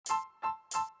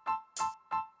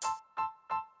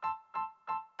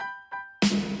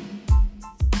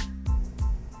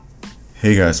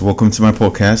Hey guys, welcome to my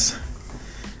podcast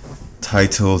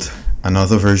titled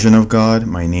Another Version of God.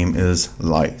 My name is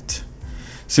Light.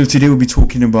 So today we'll be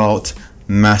talking about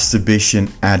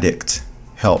masturbation addict.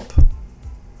 Help.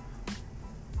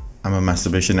 I'm a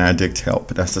masturbation addict. Help.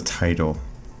 That's the title.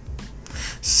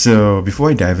 So before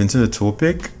I dive into the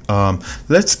topic,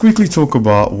 let's quickly talk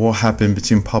about what happened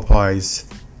between Popeye's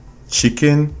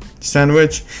chicken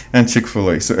sandwich and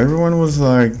Chick-fil-A. So everyone was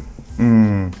like,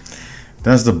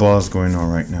 that's the buzz going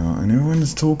on right now, and everyone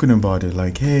is talking about it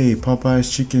like, hey,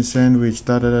 Popeye's chicken sandwich,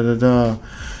 da da da da da,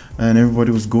 and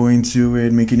everybody was going to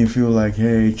it, making it feel like,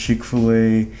 hey,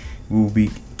 Chick-fil-A will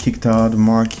be kicked out of the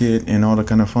market and all that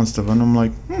kind of fun stuff. And I'm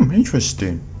like,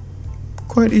 interesting,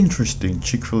 quite interesting.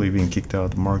 Chick-fil-A being kicked out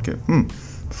of the market,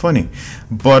 funny.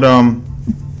 But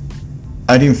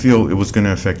I didn't feel it was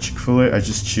gonna affect Chick-fil-A. I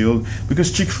just chilled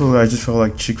because Chick-fil-A, I just felt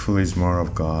like Chick-fil-A is more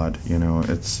of God.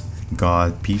 It's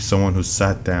God, peace, someone who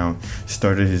sat down,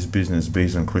 started his business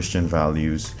based on Christian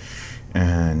values,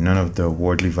 and none of the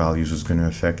worldly values was going to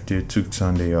affect it. Took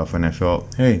Sunday off, and I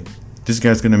felt, hey, this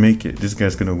guy's going to make it. This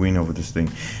guy's going to win over this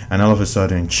thing. And all of a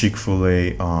sudden,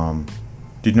 Chick-fil-A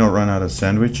did not run out of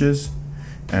sandwiches,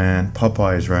 and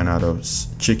Popeyes ran out of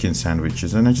chicken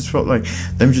sandwiches. And I just felt like,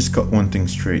 let me just cut one thing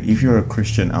straight. If you're a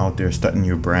Christian out there starting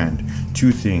your brand,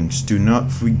 two things: do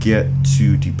not forget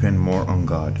to depend more on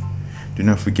God. Do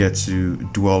not forget to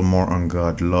dwell more on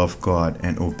God, love God,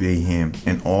 and obey Him.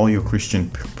 And all your Christian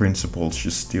principles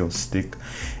should still stick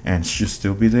and should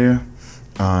still be there.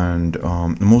 And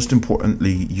most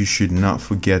importantly, you should not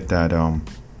forget that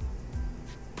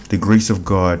the grace of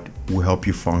God will help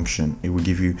you function. It will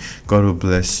give you, God will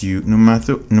bless you no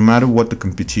matter what the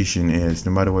competition is,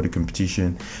 no matter what the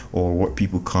competition or what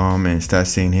people come and start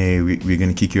saying, hey, we're going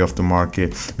to kick you off the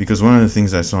market. Because one of the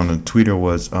things I saw on Twitter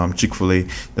was Chick-fil-A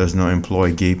does not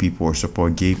employ gay people or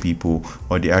support gay people,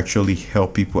 or they actually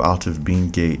help people out of being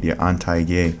gay. They're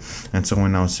anti-gay. And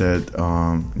someone now said,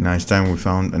 now it's time we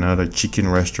found another chicken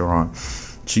restaurant,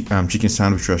 chicken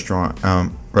sandwich restaurant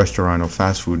or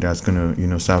fast food that's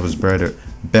gonna serve us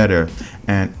better.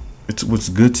 And it was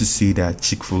good to see that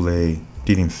Chick-fil-A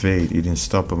didn't fade. It didn't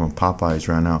stop them when Popeyes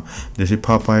ran out. They said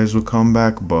Popeyes will come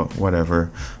back, but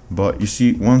whatever. But you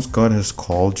see, once God has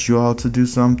called you out to do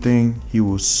something, He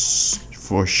will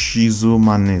for shizo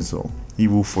manizo. He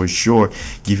will for sure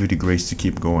give you the grace to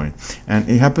keep going. And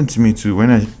it happened to me too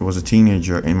when I was a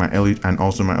teenager in my early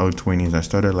 20s. I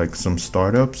started like some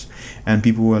startups, and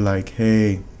people were like,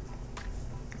 hey,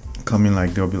 coming,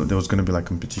 like there was gonna be like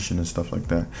competition and stuff like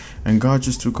that, and God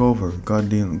just took over.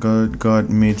 God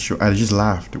made sure. I just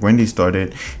laughed when they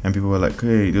started, and people were like,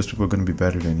 hey, those people are gonna be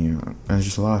better than you, and I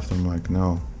just laughed. I'm like,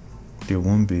 no, they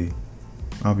won't be.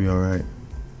 I'll be all right.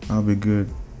 I'll be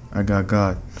good. I got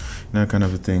God, that kind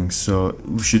of a thing. So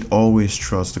we should always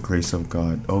trust the grace of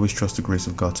God. Always trust the grace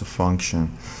of God to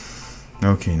function.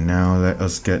 Okay, now let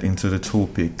us get into the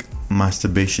topic: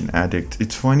 masturbation addict.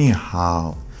 It's funny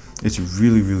how, it's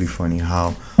really funny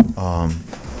how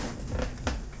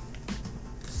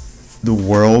the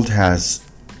world has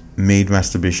made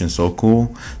masturbation so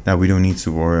cool that we don't need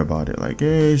to worry about it. Like,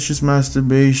 hey, it's just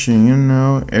masturbation,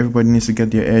 everybody needs to get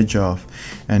their edge off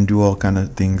and do all kind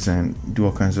of things and do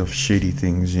all kinds of shady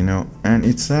things, and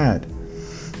it's sad.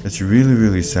 It's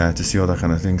really sad to see all that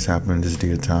kind of things happen in this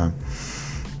day of time,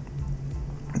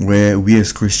 where we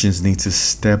as Christians need to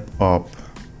step up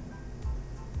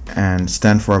and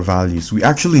stand for our values. We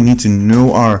actually need to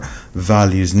know our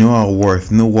values, know our worth,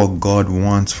 know what God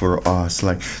wants for us.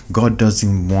 Like, God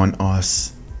doesn't want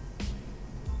us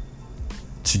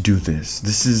to do this.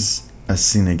 This is a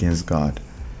sin against God.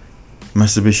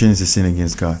 Masturbation is a sin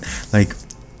against God. Like,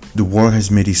 the world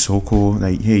has made it so cool.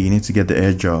 Like, hey, you need to get the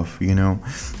edge off,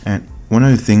 And one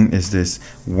other thing is this: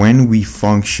 when we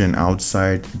function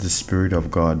outside the Spirit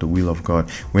of God, the will of God,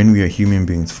 when we are human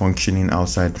beings functioning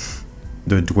outside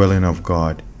the dwelling of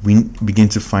God, we begin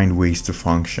to find ways to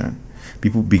function.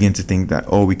 People begin to think that,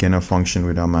 we cannot function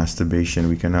without masturbation,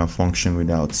 we cannot function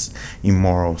without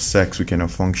immoral sex, we cannot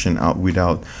function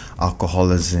without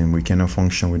alcoholism, we cannot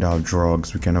function without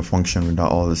drugs, we cannot function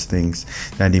without all these things.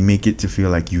 That they make it to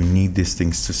feel like you need these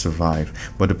things to survive.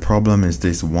 But the problem is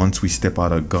this: once we step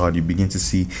out of God, you begin to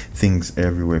see things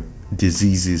everywhere.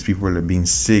 Diseases, people are being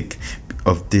sick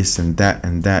of this and that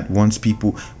and that.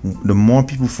 The more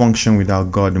people function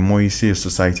without God, the more you see a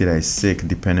society that is sick,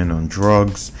 depending on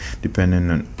drugs, depending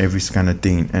on every kind of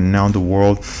thing. And now the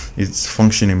world is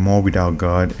functioning more without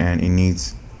God, and it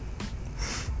needs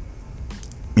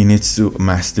to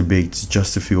masturbate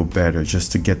just to feel better,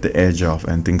 just to get the edge off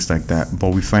and things like that.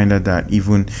 But we find out that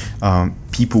even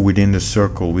people within the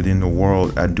circle, within the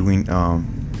world, are doing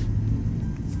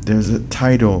there's a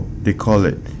title they call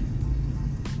it.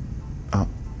 uh,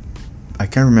 I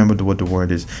can't remember what the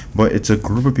word is, but it's a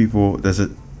group of people. There's a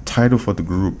title for the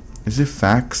group. Is it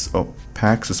facts or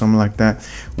packs or something like that,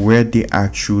 where they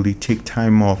actually take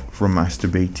time off from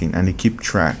masturbating and they keep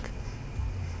track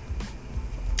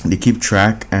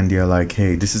and they're like,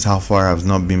 hey, this is how far I've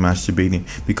not been masturbating.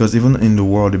 Because even in the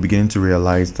world, they're beginning to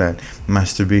realize that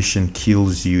masturbation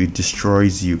kills you, it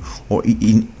destroys you, or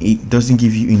it doesn't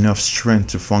give you enough strength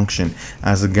to function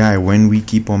as a guy. When we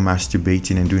keep on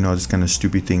masturbating and doing all these kind of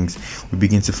stupid things, we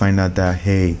begin to find out that,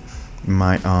 hey,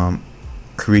 my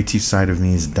creative side of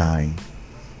me is dying,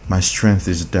 my strength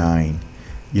is dying.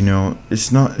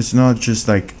 It's not just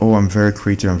like, oh, I'm very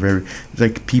creative, I'm very,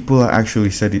 like, people are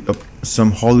actually set it up.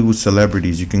 Some Hollywood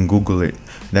celebrities, you can Google it,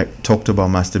 that talked about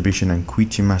masturbation and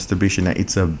quitting masturbation, that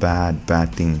it's a bad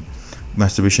thing.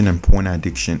 Masturbation and porn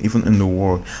addiction, even in the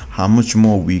world, how much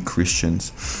more we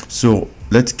Christians. So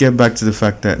let's get back to the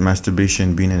fact that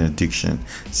masturbation being an addiction.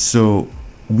 So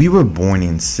we were born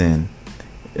in sin.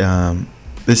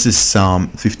 This is Psalm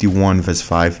 51 verse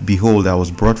 5. Behold, I was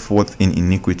brought forth in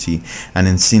iniquity, and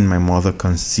in sin my mother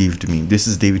conceived me. This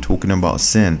is David talking about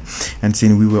sin and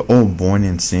saying we were all born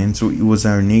in sin. So it was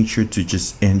our nature to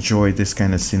just enjoy this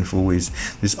kind of sinful ways,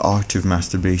 this art of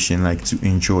masturbation, like to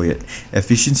enjoy it.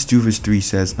 Ephesians 2 verse 3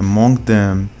 says, among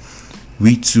them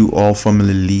we too all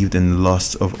formerly lived in the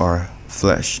lust of our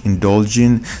flesh,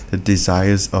 indulging the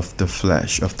desires of the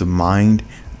flesh, of the mind,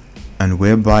 and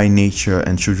were by nature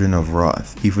and children of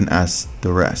wrath, even as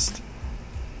the rest.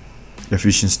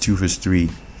 Ephesians 2 verse 3.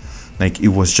 Like, it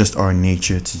was just our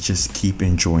nature to just keep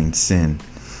enjoying sin,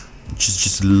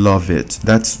 just love it.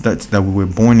 That's that we were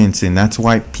born in sin. That's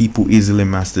why people easily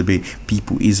masturbate,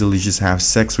 people easily just have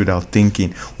sex without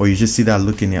thinking, or you just see that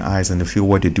look in their eyes and they feel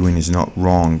what they're doing is not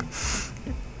wrong.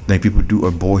 Like, people do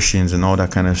abortions and all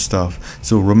that kind of stuff.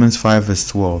 So Romans 5 verse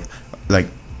 12,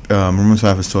 Romans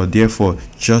 5 verse 12, therefore,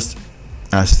 just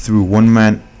as through one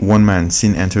man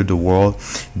sin entered the world,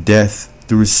 death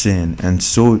through sin, and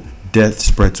so death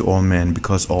spread to all men,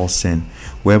 because all sin.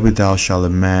 Wherewithal shall a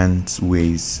man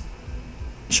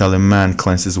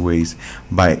cleanse his ways,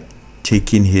 by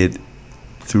taking heed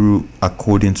through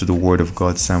according to the word of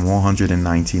God. Psalm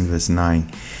 119 verse 9.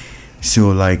 So,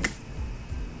 like,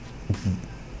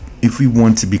 if we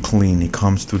want to be clean, it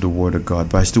comes through the word of God.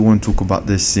 But I still want to talk about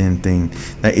this sin thing,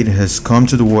 that it has come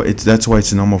to the world. That's why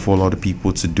it's normal for a lot of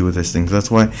people to do these things. That's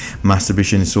why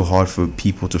masturbation is so hard for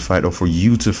people to fight, or for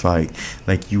you to fight.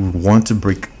 Like, you want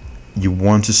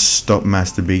to stop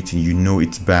masturbating. You know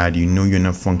it's bad. You know you're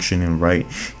not functioning right.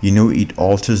 You know it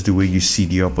alters the way you see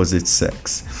the opposite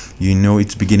sex. You know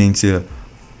it's beginning to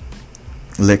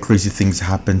let crazy things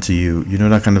happen to you. You know,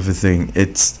 that kind of a thing.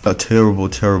 It's a terrible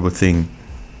thing.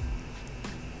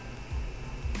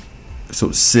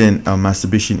 So sin,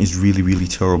 masturbation is really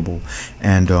terrible,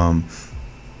 and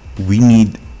we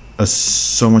need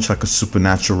so much like a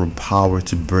supernatural power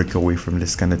to break away from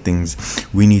this kind of things.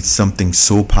 We need something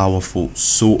so powerful,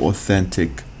 so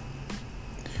authentic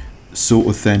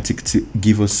to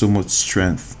give us so much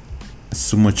strength,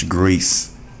 so much grace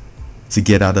to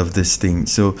get out of this thing.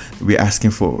 So we're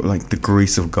asking for, like, the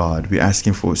grace of God. We're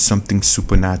asking for something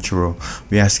supernatural.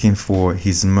 We're asking for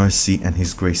his mercy and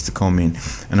his grace to come in.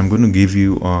 And I'm going to give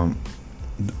you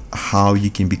how you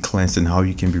can be cleansed and how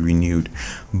you can be renewed.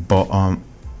 But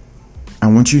I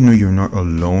want you to know you're not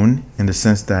alone, in the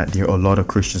sense that there are a lot of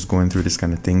Christians going through this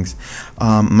kind of things.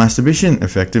 Masturbation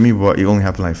affected me, but it only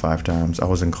happened like 5 times. I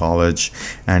was in college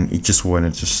and it just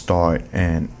wanted to start,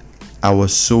 and I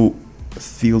was so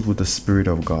filled with the Spirit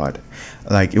of God.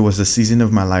 Like, it was a season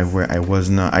of my life where I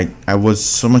was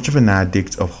so much of an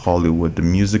addict of Hollywood, the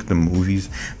music, the movies,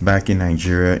 back in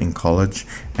Nigeria in college,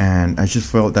 and I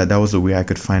just felt that was a way I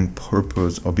could find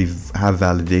purpose or have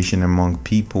validation among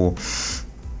people,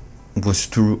 was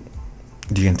through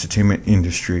the entertainment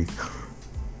industry.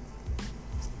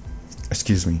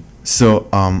 Excuse me. So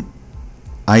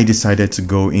I decided to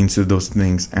go into those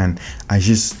things, and I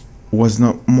just was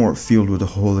not more filled with the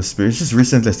Holy Spirit. Just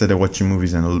recently I started watching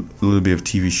movies and a little bit of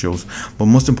TV shows, but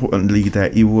most importantly,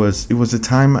 that it was a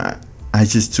time I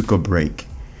just took a break.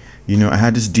 You know, I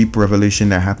had this deep revelation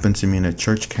that happened to me in a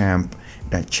church camp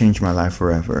that changed my life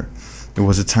forever. It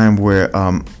was a time where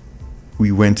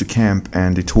we went to camp,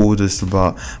 and they told us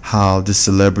about how the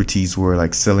celebrities were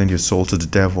like selling their soul to the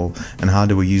devil, and how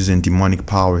they were using demonic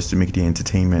powers to make the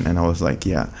entertainment. And I was like,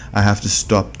 yeah, I have to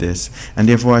stop this. And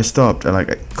therefore I stopped. I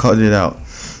cut it out.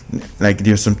 Like,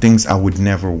 there's some things I would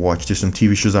never watch. There's some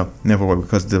TV shows I never watch,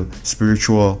 because the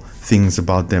spiritual things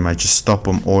about them. I just stop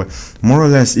them, or more or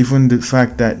less even the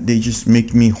fact that they just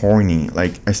make me horny.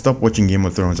 Like I stopped watching Game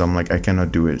of Thrones. I'm like, I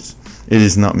cannot do it. It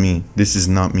is not me. This is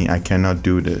not me. I cannot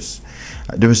do this.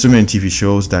 There were so many TV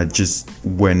shows that just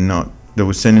were not. They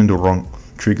were sending the wrong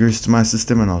triggers to my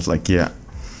system, and I was like, yeah,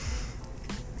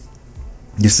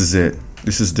 this is it.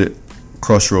 This is the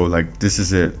crossroad. Like this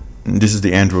is it. This is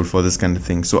the end road for this kind of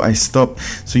thing. So I stopped.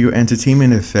 So your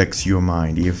entertainment affects your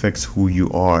mind. It affects who you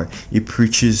are. It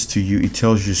preaches to you. It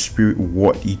tells your spirit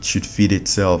what it should feed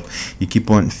itself. You keep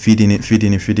on feeding it,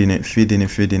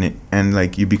 and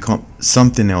like you become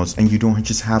something else, and you don't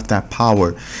just have that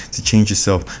power to change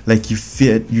yourself. Like you're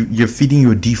feeding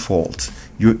your default.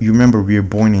 You remember we are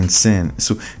born in sin.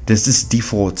 So there's this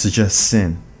default to just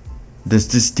sin. There's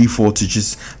this default to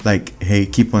just like, hey,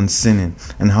 keep on sinning.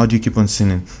 And how do you keep on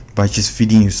sinning? By just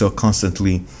feeding yourself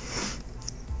constantly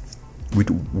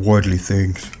with worldly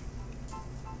things.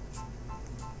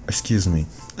 Excuse me.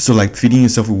 So like feeding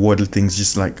yourself with worldly things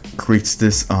just like creates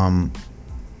this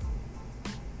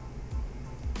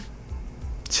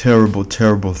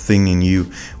terrible thing in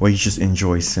you where you just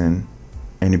enjoy sin,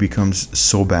 and it becomes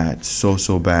so bad,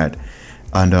 so bad.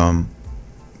 And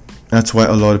that's why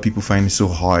a lot of people find it so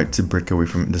hard to break away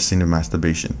from the sin of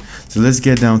masturbation. So let's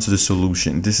get down to the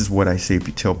solution. This is what I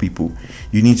tell people.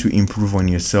 You need to improve on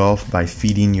yourself by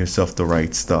feeding yourself the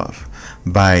right stuff.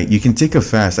 You can take a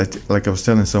fast. Like I was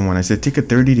telling someone, I said, take a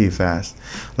 30-day fast.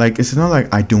 Like, it's not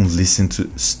like I don't listen to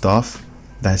stuff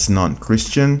that's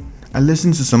non-Christian. I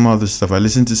listen to some other stuff. I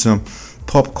listen to some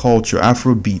pop culture,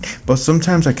 Afrobeat. But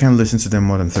sometimes I can't listen to them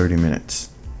more than 30 minutes.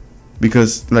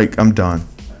 Because, like, I'm done.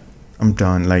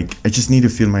 Like, I just need to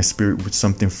fill my spirit with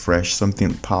something fresh,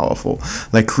 something powerful.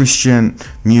 Like Christian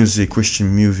music, Christian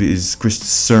movies, Christian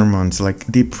sermons, like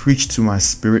they preach to my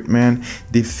spirit, man.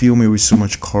 They fill me with so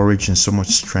much courage and so much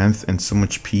strength and so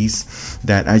much peace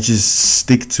that I just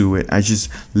stick to it. I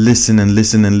just listen,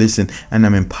 and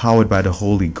I'm empowered by the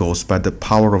Holy Ghost, by the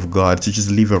power of God, to just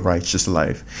live a righteous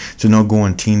life, to not go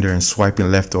on Tinder and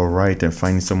swiping left or right and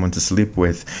finding someone to sleep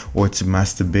with, or to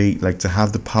masturbate, like to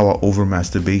have the power over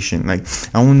masturbation. Like,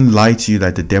 I won't lie to you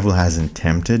that the devil hasn't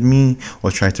tempted me or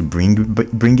tried to bring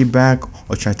it back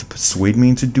or tried to persuade me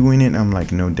into doing it. I'm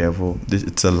like, no, devil,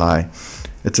 it's a lie.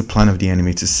 It's a plan of the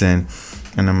enemy to sin,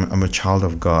 and I'm a child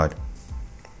of God.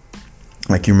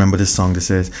 Like, you remember this song that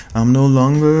says, I'm no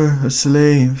longer a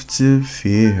slave to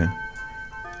fear.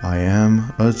 I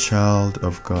am a child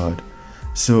of God.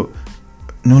 So,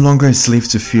 no longer a slave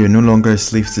to fear, no longer a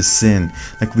slave to sin.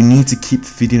 Like, we need to keep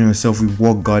feeding ourselves with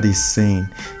what God is saying.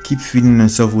 Keep feeding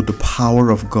ourselves with the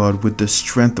power of God, with the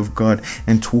strength of God,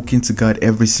 and talking to God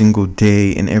every single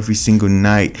day and every single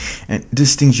night. And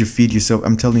these things you feed yourself,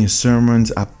 I'm telling you,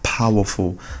 sermons are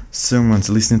powerful. Sermons,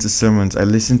 listening to sermons. I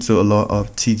listen to a lot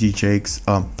of T.D. Jakes,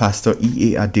 Pastor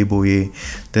E.A. Adeboye.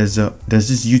 There's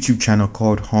this YouTube channel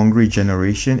called Hungry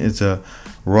Generation. It's a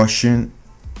Russian,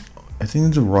 I think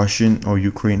it's a Russian or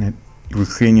Ukrainian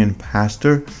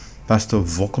pastor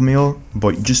Volkomil,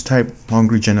 but just type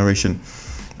Hungry Generation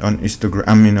on Instagram,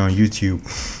 on YouTube.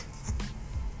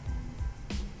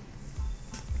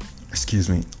 Excuse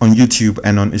me, on YouTube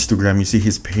and on Instagram, you see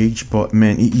his page. But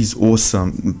man, it is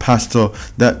awesome.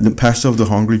 The pastor of the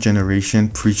Hungry Generation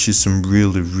preaches some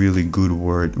really good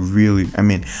word. Really,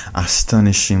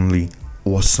 astonishingly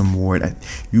awesome word.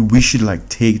 We should like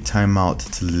take time out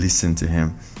to listen to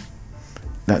him.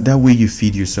 That way you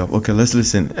feed yourself. Okay, let's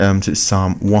listen to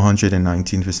Psalm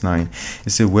 119 verse 9. It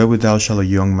says, wherewithal shall a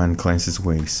young man cleanse his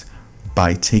ways?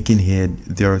 By taking heed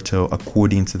thereto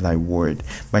according to thy word.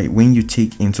 By when you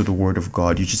take into the word of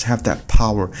God, you just have that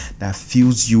power that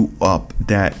fills you up,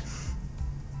 that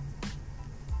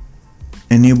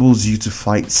enables you to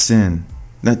fight sin.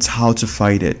 That's how to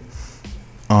fight it.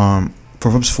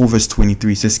 Proverbs 4 verse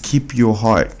 23 says, keep your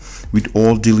heart with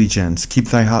all diligence. Keep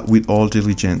thy heart with all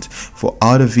diligence, for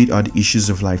out of it are the issues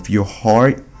of life. Your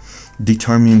heart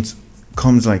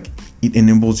it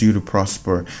enables you to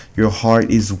prosper. Your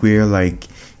heart is where like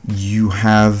you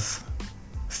have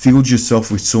filled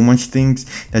yourself with so much things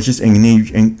that just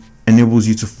enables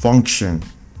you to function.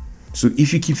 So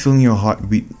if you keep filling your heart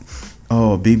with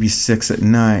baby sex at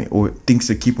night, or things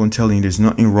that keep on telling you there's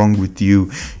nothing wrong with you,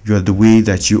 you are the way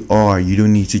that you are, you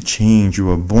don't need to change, you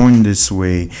were born this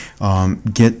way,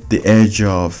 get the edge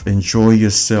off, enjoy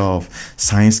yourself,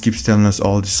 science keeps telling us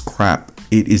all this crap,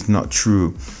 it is not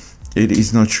true. It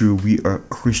is not true. We are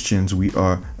Christians. We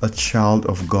are a child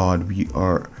of God. We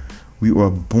were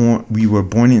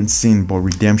born in sin, but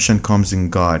redemption comes in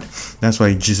God. That's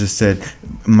why Jesus said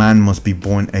man must be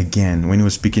born again. When he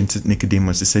was speaking to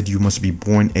Nicodemus, he said you must be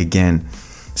born again.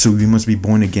 So we must be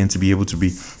born again to be able to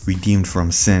be redeemed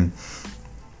from sin.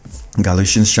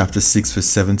 Galatians chapter 6 verse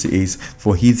 7 to 8.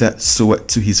 For he that soweth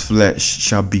to his flesh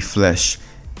shall be flesh,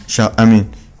 shall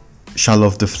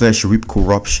of the flesh reap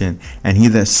corruption, and he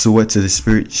that soweth to the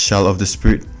Spirit shall of the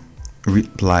Spirit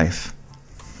reap life.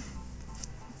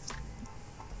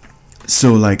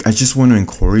 So like, I just want to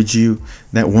encourage you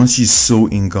that once you sow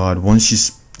in God, once you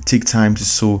take time to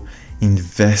sow,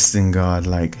 invest in God,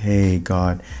 like, hey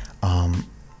God,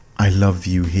 I love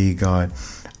you. Hey God,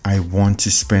 I want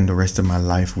to spend the rest of my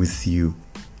life with you.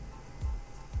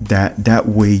 That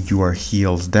way you are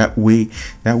healed. That way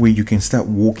you can start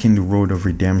walking the road of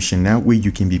redemption. That way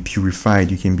you can be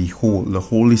purified, you can be whole. The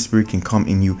Holy Spirit can come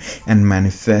in you and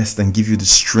manifest and give you the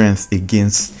strength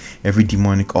against every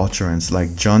demonic utterance.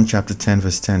 Like John chapter 10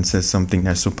 verse 10 says something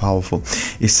that's so powerful.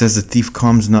 It says, the thief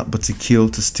comes not but to kill,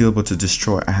 to steal, but to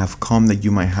destroy. I have come that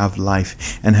you might have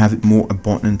life and have it more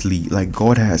abundantly. Like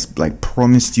God has like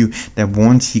promised you that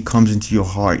once he comes into your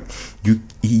heart,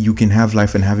 you can have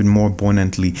life and have it more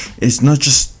abundantly. It's not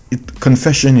just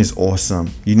confession is awesome.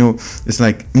 You know, it's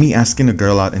like me asking a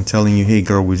girl out and telling you, hey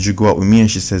girl, would you go out with me? And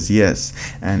she says yes,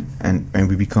 and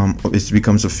it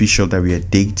becomes official that we are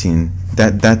dating.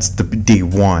 That's the day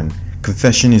one.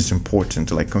 Confession is important.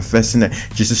 Like confessing that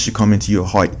Jesus should come into your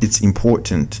heart, it's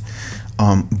important.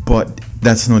 But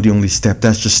that's not the only step.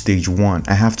 That's just stage one.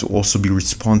 I have to also be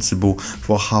responsible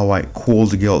for how I call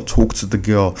the girl, talk to the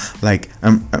girl. Like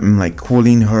I'm like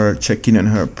calling her, checking on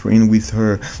her, praying with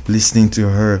her, listening to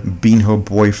her, being her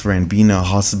boyfriend, being her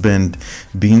husband,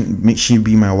 make she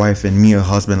be my wife and me her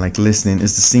husband. Like listening.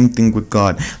 It's the same thing with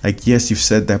God. Like yes, you've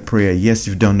said that prayer. Yes,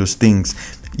 you've done those things.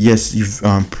 Yes, you've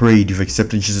prayed, you've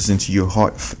accepted Jesus into your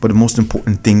heart. But the most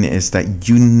important thing is that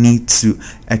you need to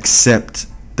accept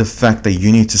the fact that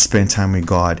you need to spend time with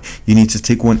God. You need to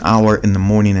take 1 hour in the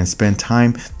morning and spend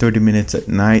time, 30 minutes at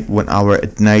night, 1 hour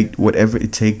at night, whatever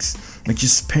it takes. Like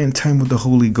just spend time with the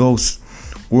Holy Ghost.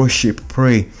 Worship,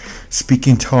 pray, speak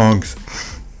in tongues.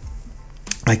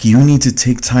 Like you need to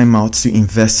take time out to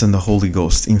invest in the Holy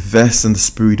Ghost, invest in the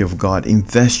Spirit of God,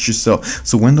 invest yourself.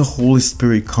 So when the Holy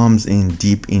Spirit comes in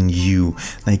deep in you,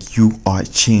 like you are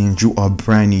changed, you are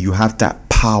brand new, you have that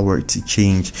power to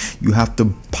change. You have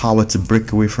the power to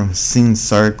break away from sin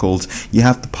circles. You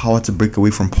have the power to break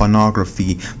away from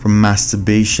pornography, from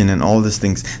masturbation and all these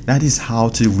things. That is how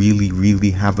to really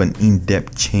have an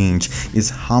in-depth change. Is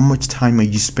how much time are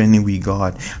you spending with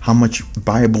God? How much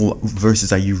Bible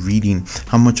verses are you reading?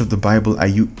 How much of the Bible are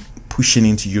you pushing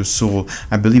into your soul?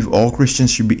 I believe all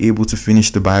Christians should be able to finish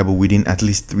the Bible within at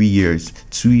least 3 years,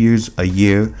 2 years, a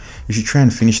year. You should try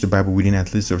and finish the Bible within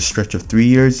at least a stretch of 3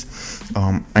 years.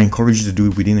 I encourage you to do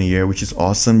it within a year, which is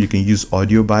awesome. You can use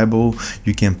audio Bible.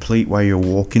 You can play it while you're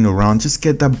walking around. Just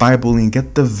get that Bible in,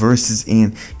 get the verses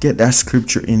in, get that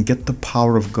scripture in, get the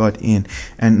power of God in.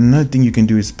 And another thing you can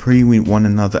do is pray with one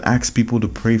another. Ask people to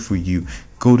pray for you.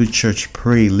 Go to church,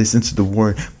 pray, listen to the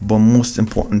word. But most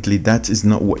importantly, that is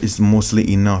not what is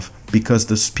mostly enough, because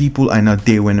those people are not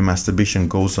there when the masturbation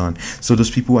goes on. So those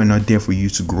people are not there for you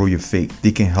to grow your faith.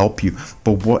 They can help you,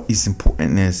 but what is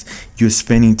important is you're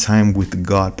spending time with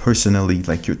God personally.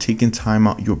 Like you're taking time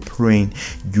out, you're praying,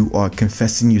 you are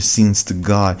confessing your sins to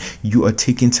God, you are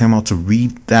taking time out to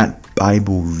read that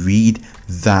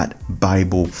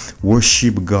Bible,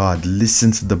 worship God,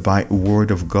 listen to the word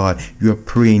of God. You're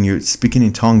praying, you're speaking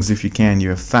in tongues if you can,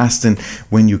 you're fasting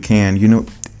when you can, you know,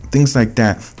 things like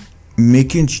that.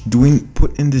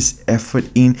 Putting this effort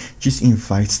in just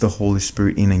invites the Holy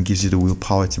Spirit in and gives you the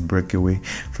willpower to break away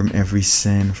from every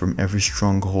sin, from every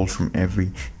stronghold, from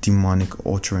every demonic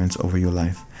utterance over your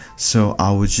life. So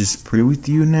I would just pray with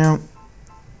you now.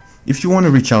 If you want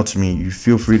to reach out to me, you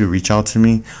feel free to reach out to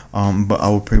me. But I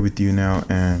will pray with you now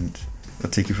and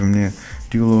I'll take it from there.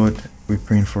 Dear Lord, we're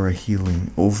praying for a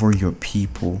healing over your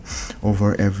people,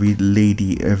 over every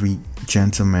lady, every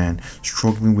gentleman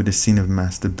struggling with the sin of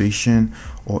masturbation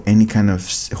or any kind of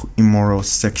immoral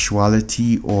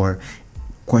sexuality or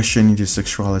questioning your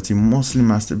sexuality, mostly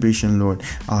masturbation. Lord,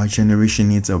 our generation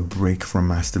needs a break from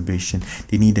masturbation.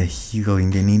 They need a healing.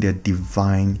 They need a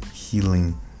divine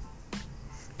healing,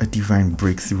 a divine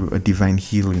breakthrough, a divine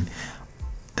healing,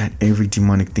 that every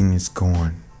demonic thing is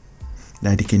gone,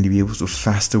 that they can be able to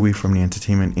fast away from the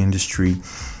entertainment industry,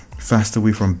 fast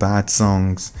away from bad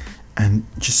songs, and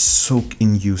just soak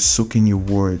in you, soak in your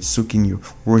words, soak in your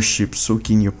worship, soak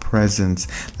in your presence.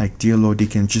 Like, dear Lord, they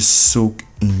can just soak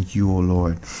in you, O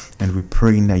Lord. And we're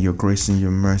praying that your grace and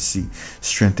your mercy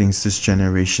strengthens this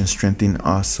generation, strengthen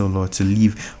us, O Lord, to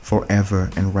live forever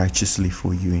and righteously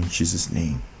for you, in Jesus'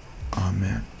 name.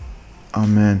 Amen.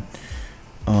 Amen.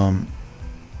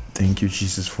 Thank you,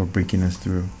 Jesus, for breaking us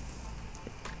through.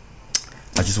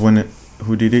 I just want to,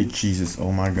 who did it? Jesus.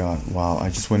 Oh my God. Wow. I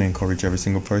just want to encourage every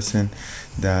single person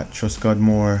that trust God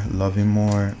more, love Him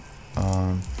more.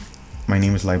 Um, my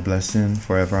name is Light Blessing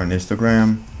Forever on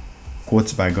Instagram,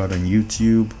 Quotes by God on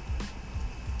YouTube,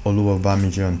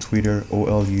 Oluwabamije on Twitter,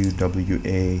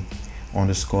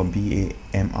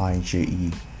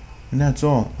 OLUWA_BAMIJE. And that's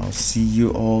all. I'll see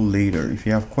you all later. If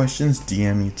you have questions,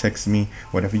 DM me, text me,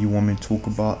 whatever you want me to talk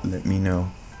about, let me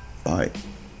know. Bye.